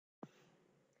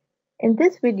In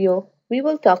this video, we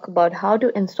will talk about how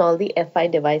to install the FI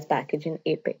device package in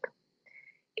APIC.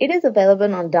 It is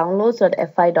available on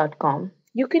downloads.fi.com.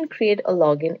 You can create a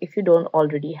login if you don't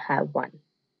already have one.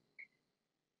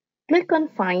 Click on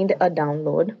Find a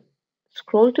Download,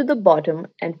 scroll to the bottom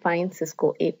and find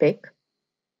Cisco APIC.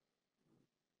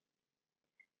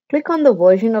 Click on the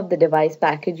version of the device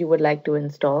package you would like to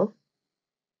install.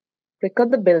 Click on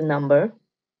the build number.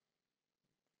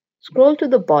 Scroll to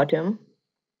the bottom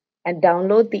and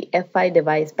download the FI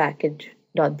device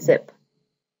package.zip.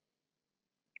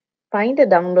 Find a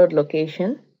download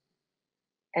location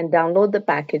and download the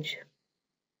package.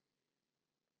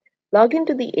 Log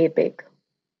into the APIC.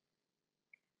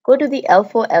 Go to the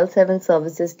L4 L7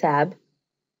 Services tab.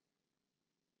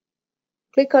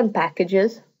 Click on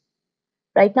Packages.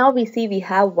 Right now we see we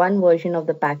have one version of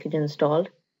the package installed.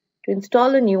 To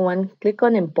install a new one, click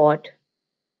on Import.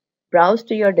 Browse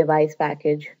to your device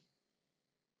package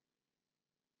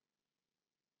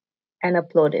and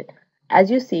upload it. As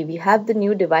you see, we have the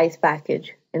new device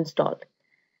package installed.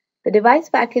 The device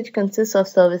package consists of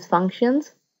service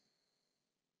functions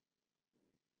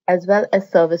as well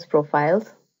as service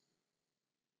profiles.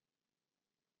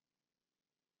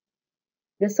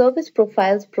 The service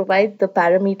profiles provide the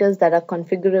parameters that are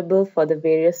configurable for the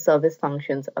various service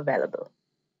functions available.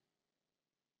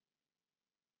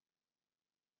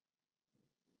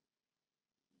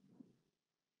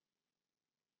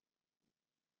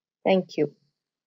 Thank you.